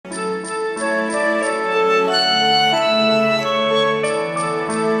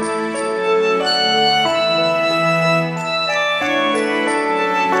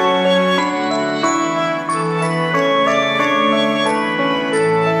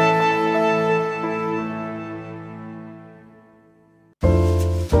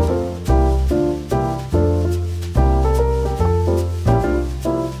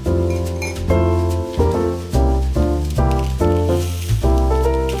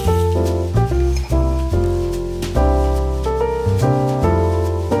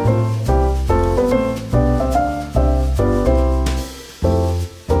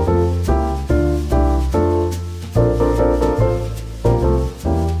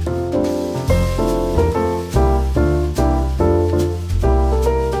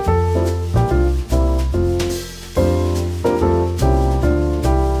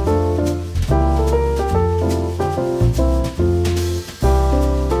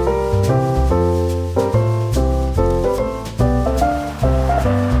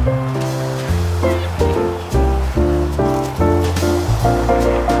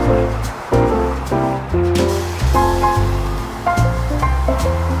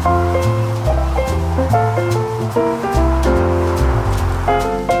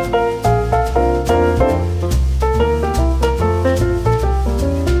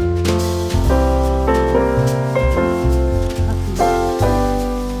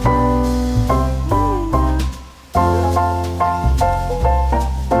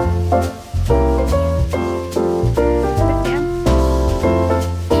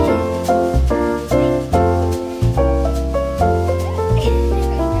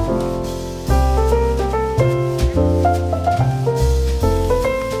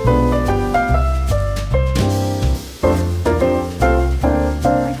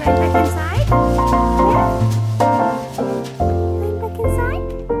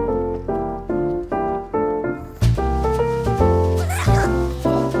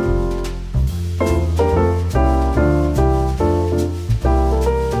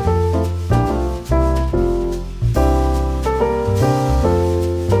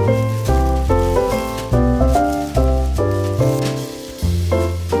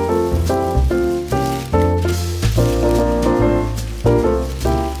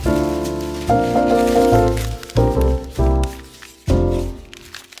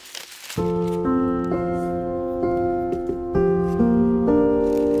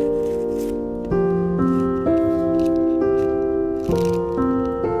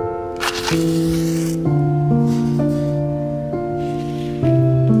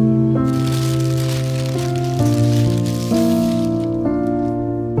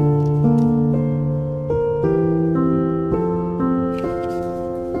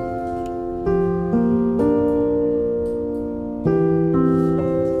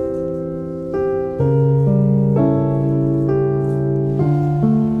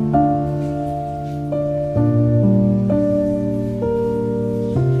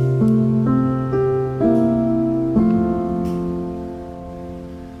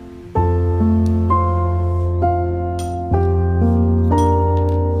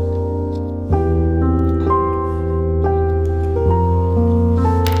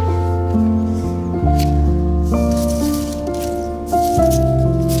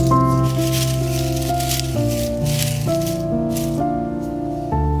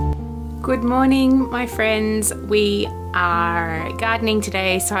Good morning, my friends. We are gardening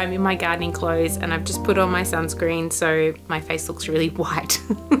today, so I'm in my gardening clothes and I've just put on my sunscreen so my face looks really white.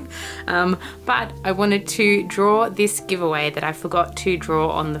 But I wanted to draw this giveaway that I forgot to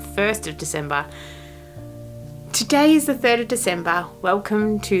draw on the 1st of December. Today is the 3rd of December.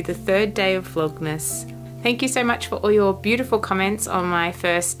 Welcome to the 3rd day of Vlogmas. Thank you so much for all your beautiful comments on my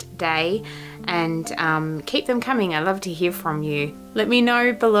first day, and keep them coming. I love to hear from you. Let me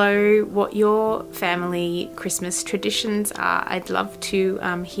know below what your family Christmas traditions are. I'd love to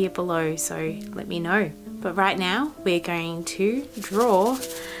hear below, so let me know. But right now we're going to draw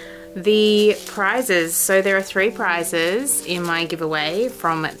the prizes. So there are 3 prizes in my giveaway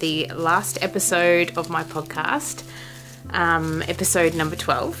from the last episode of my podcast, episode number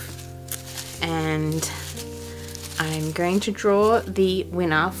 12, and I'm going to draw the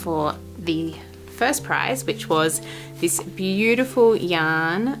winner for the first prize, which was this beautiful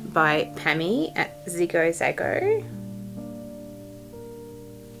yarn by Pammy at Zigo Zago.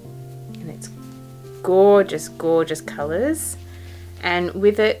 And it's gorgeous, gorgeous colours. And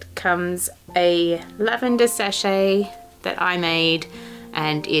with it comes a lavender sachet that I made,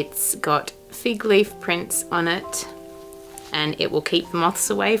 and it's got fig leaf prints on it, and it will keep the moths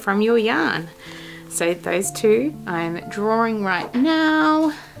away from your yarn. So those 2 I'm drawing right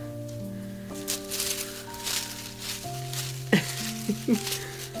now.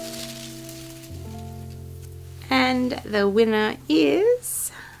 And the winner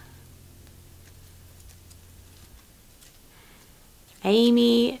is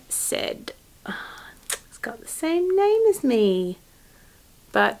Amy said. It's got the same name as me,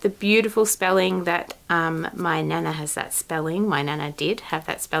 but the beautiful spelling that my nana has that spelling. My nana did have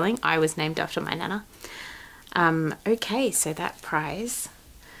that spelling. I was named after my nana. Okay, so that prize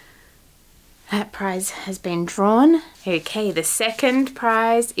has been drawn. Okay, the second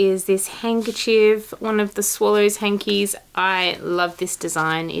prize is this handkerchief, one of the Swallows hankies. I love this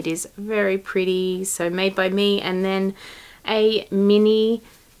design. It is very pretty. So made by me, and then a mini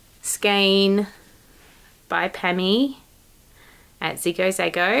skein by Pammy at Zigo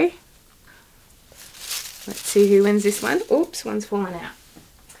Zago. Let's see who wins this one. Oops, one's fallen out.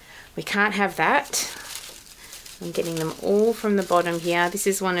 We can't have that. I'm getting them all from the bottom here. This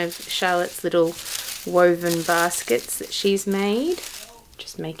is one of Charlotte's little woven baskets that she's made.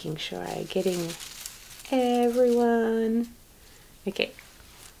 Just making sure I'm getting everyone. Okay.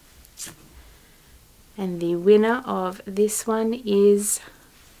 And the winner of this one is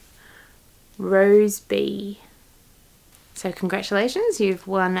Rose B. So congratulations, you've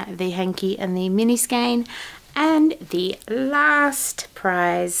won the hanky and the mini skein. And the last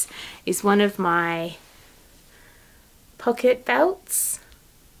prize is one of my pocket belts.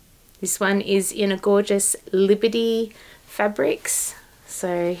 This one is in a gorgeous Liberty fabrics,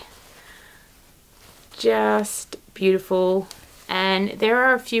 so just beautiful. And there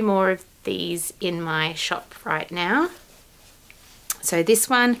are a few more of these in my shop right now. So this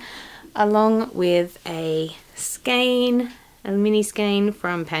one, along with a skein, a mini skein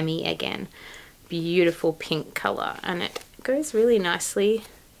from Pammy again. Beautiful pink colour, and it goes really nicely.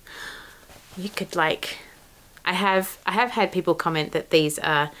 You could I have had people comment that these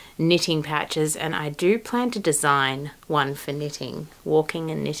are knitting pouches, and I do plan to design one for knitting, walking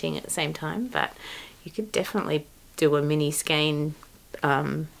and knitting at the same time, but you could definitely do a mini skein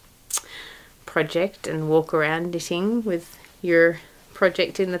project and walk around knitting with your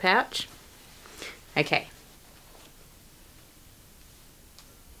project in the pouch. Okay.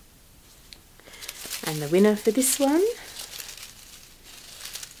 And the winner for this one,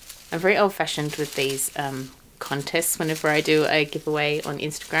 I'm very old-fashioned with these contests. Whenever I do a giveaway on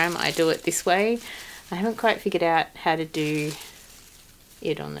Instagram, I do it this way. I haven't quite figured out how to do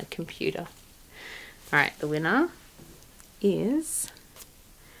it on the computer. Alright, the winner is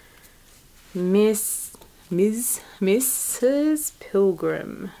Mrs.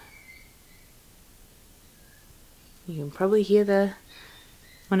 Pilgrim. You can probably hear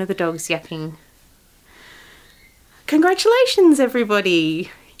one of the dogs yapping. Congratulations, everybody!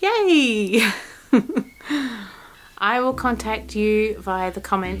 Yay! I will contact you via the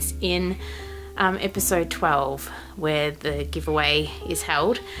comments in episode 12, where the giveaway is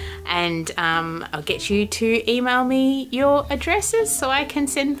held, and I'll get you to email me your addresses so I can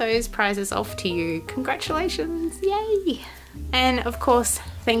send those prizes off to you. Congratulations! Yay! And of course,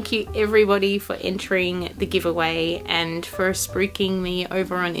 thank you everybody for entering the giveaway and for spooking me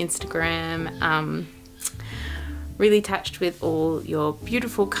over on Instagram. Really touched with all your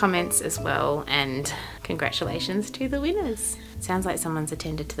beautiful comments as well, and congratulations to the winners. Sounds like someone's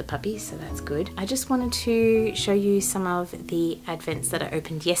attended to the puppies, so that's good. I just wanted to show you some of the advents that I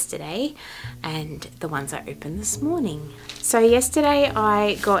opened yesterday and the ones I opened this morning. So yesterday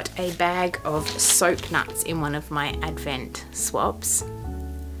I got a bag of soap nuts in one of my advent swaps.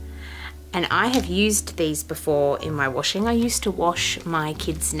 And I have used these before in my washing. I used to wash my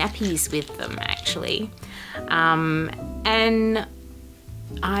kids' nappies with them actually. And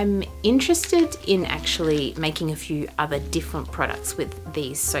I'm interested in actually making a few other different products with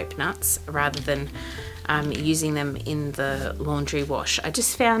these soap nuts rather than using them in the laundry wash. I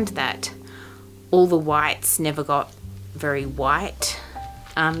just found that all the whites never got very white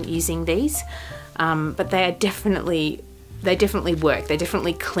using these, but they definitely work. They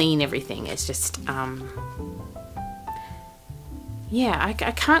definitely clean everything. It's just yeah, I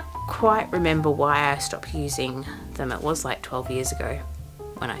can't quite remember why I stopped using them. It was like 12 years ago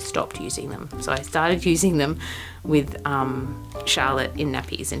when I stopped using them. So I started using them with Charlotte in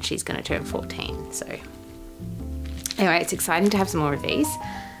nappies, and she's going to turn 14. So anyway, it's exciting to have some more of these.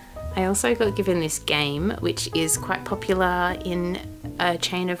 I also got given this game, which is quite popular in a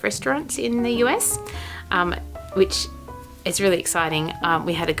chain of restaurants in the US, which is really exciting.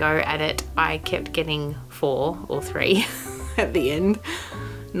 We had a go at it. I kept getting 4 or 3 at the end.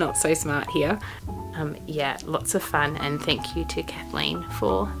 Not so smart here. Yeah, lots of fun, and thank you to Kathleen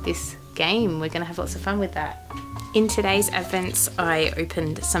for this game. We're going to have lots of fun with that. In today's advents, I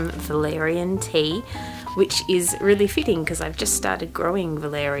opened some valerian tea, which is really fitting because I've just started growing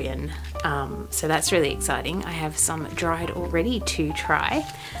valerian, so that's really exciting. I have some dried already to try,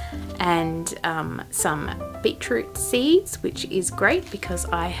 and some beetroot seeds, which is great because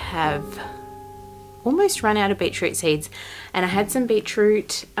I have almost run out of beetroot seeds, and I had some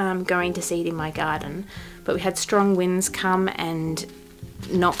beetroot going to seed in my garden, but we had strong winds come and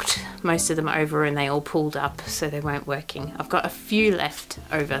knocked most of them over, and they all pulled up, so they weren't working. I've got a few left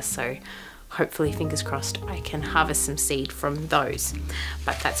over, so hopefully, fingers crossed, I can harvest some seed from those,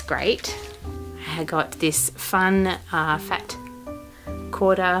 but that's great. I got this fun fat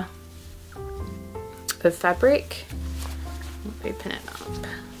quarter of fabric. I'll open it up.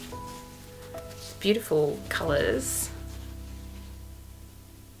 Beautiful colours,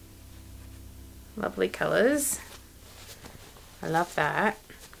 lovely colours. I love that.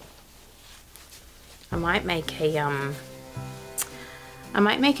 I might make a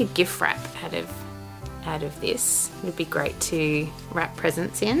gift wrap out of this. It would be great to wrap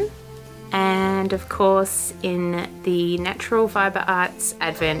presents in. And of course, in the Natural Fibre Arts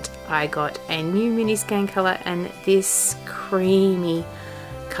Advent, I got a new mini skein colour, and this creamy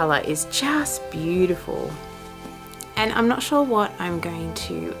colour is just beautiful. And I'm not sure what I'm going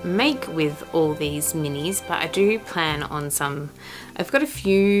to make with all these minis, but I do plan on some. I've got a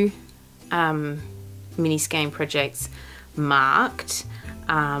few mini skein projects marked,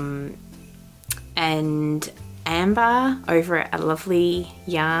 and Amber over at A Lovely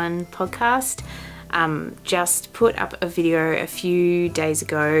Yarn podcast just put up a video a few days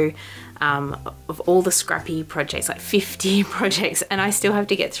ago of all the Scrappy projects, like 50 projects, and I still have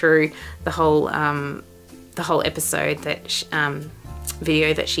to get through the whole episode that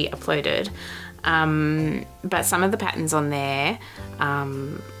video that she uploaded, but some of the patterns on there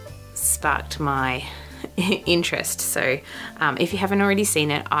sparked my interest. So if you haven't already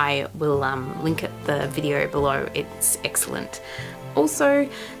seen it, I will link the video below. It's excellent. Also,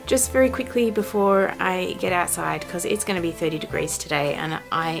 just very quickly before I get outside, because it's going to be 30 degrees today and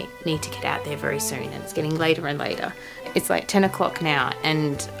I need to get out there very soon, and it's getting later and later. It's like 10 o'clock now,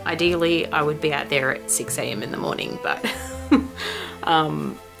 and ideally I would be out there at 6 a.m. in the morning, but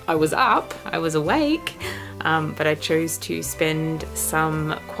I was up, I was awake, but I chose to spend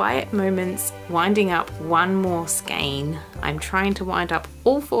some quiet moments winding up one more skein. I'm trying to wind up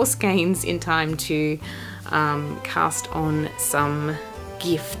all 4 skeins in time to cast on some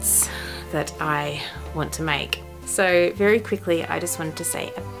gifts that I want to make. So very quickly, I just wanted to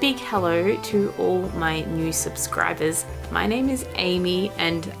say a big hello to all my new subscribers. My name is Amy,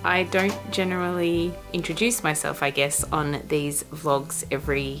 and I don't generally introduce myself, I guess, on these vlogs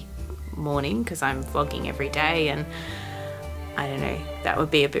every morning because I'm vlogging every day, and I don't know, that would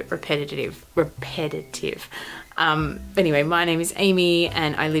be a bit repetitive. Anyway, my name is Amy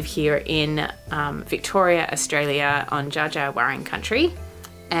and I live here in Victoria, Australia, on Dja Dja Wurrung country,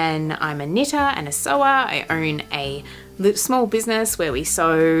 and I'm a knitter and a sewer. I own a small business where we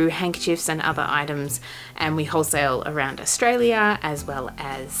sew handkerchiefs and other items, and we wholesale around Australia, as well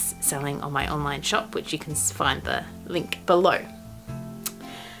as selling on my online shop, which you can find the link below.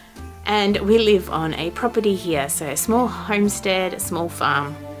 And we live on a property here, so a small homestead, a small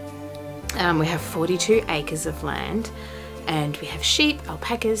farm. We have 42 acres of land, And we have sheep,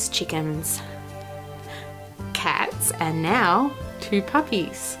 alpacas, chickens, cats, and now 2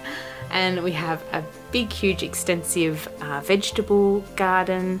 puppies. And we have a big, huge, extensive vegetable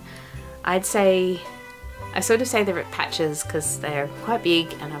garden. I sort of say they're at patches because they're quite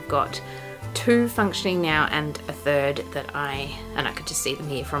big, and I've got 2 functioning now and a third that I could just see them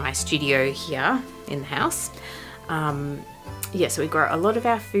here from my studio here in the house. Yeah, so we grow a lot of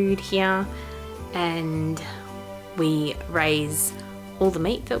our food here, and we raise all the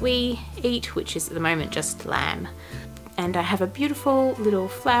meat that we eat, which is at the moment just lamb. And I have a beautiful little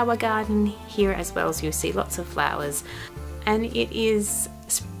flower garden here as well, so you'll see lots of flowers. And it is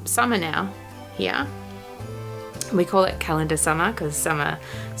summer now here. We call it calendar summer because summer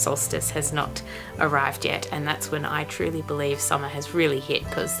solstice has not arrived yet, and that's when I truly believe summer has really hit,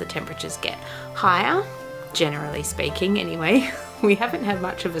 because the temperatures get higher, generally speaking anyway. We haven't had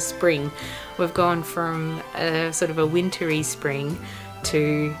much of a spring. We've gone from a sort of a wintry spring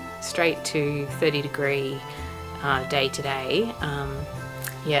to straight to 30-degree day to day.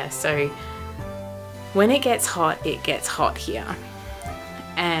 Yeah, so when it gets hot here,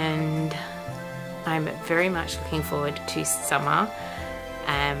 and I'm very much looking forward to summer.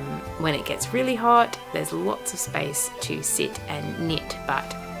 When it gets really hot, there's lots of space to sit and knit,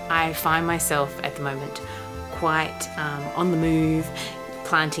 but I find myself at the moment quite on the move,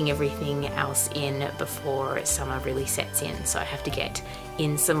 planting everything else in before summer really sets in. So I have to get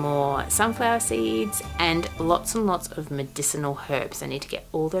in some more sunflower seeds and lots of medicinal herbs. I need to get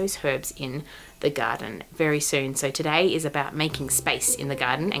all those herbs in the garden very soon. So today is about making space in the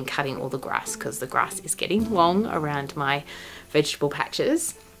garden and cutting all the grass, because the grass is getting long around my vegetable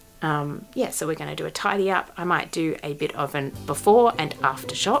patches. Yeah, so we're going to do a tidy up. I might do a bit of an before and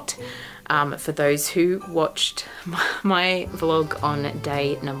after shot. For those who watched my vlog on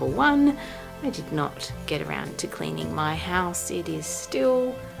day number 1, I did not get around to cleaning my house. It is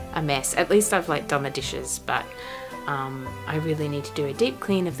still a mess. At least I've like done the dishes, but I really need to do a deep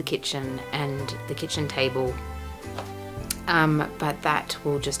clean of the kitchen and the kitchen table. But that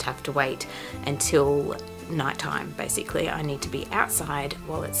will just have to wait until nighttime. Basically, I need to be outside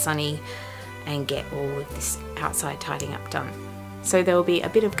while it's sunny and get all of this outside tidying up done. So there will be a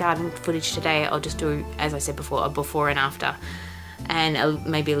bit of garden footage today. I'll just do, as I said before, a before and after, and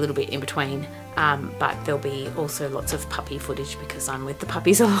maybe a little bit in between. But there'll be also lots of puppy footage because I'm with the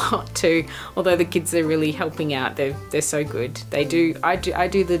puppies a lot too. Although the kids are really helping out, they're so good. They do. I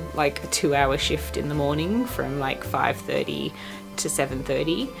do the like a 2-hour shift in the morning from like 5:30 to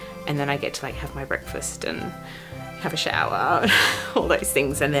 7:30, and then I get to like have my breakfast and have a shower, all those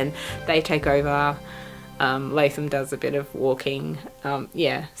things, and then they take over. Latham does a bit of walking.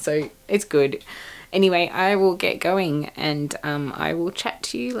 Yeah, so it's good. Anyway, I will get going, and I will chat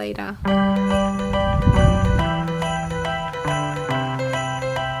to you later.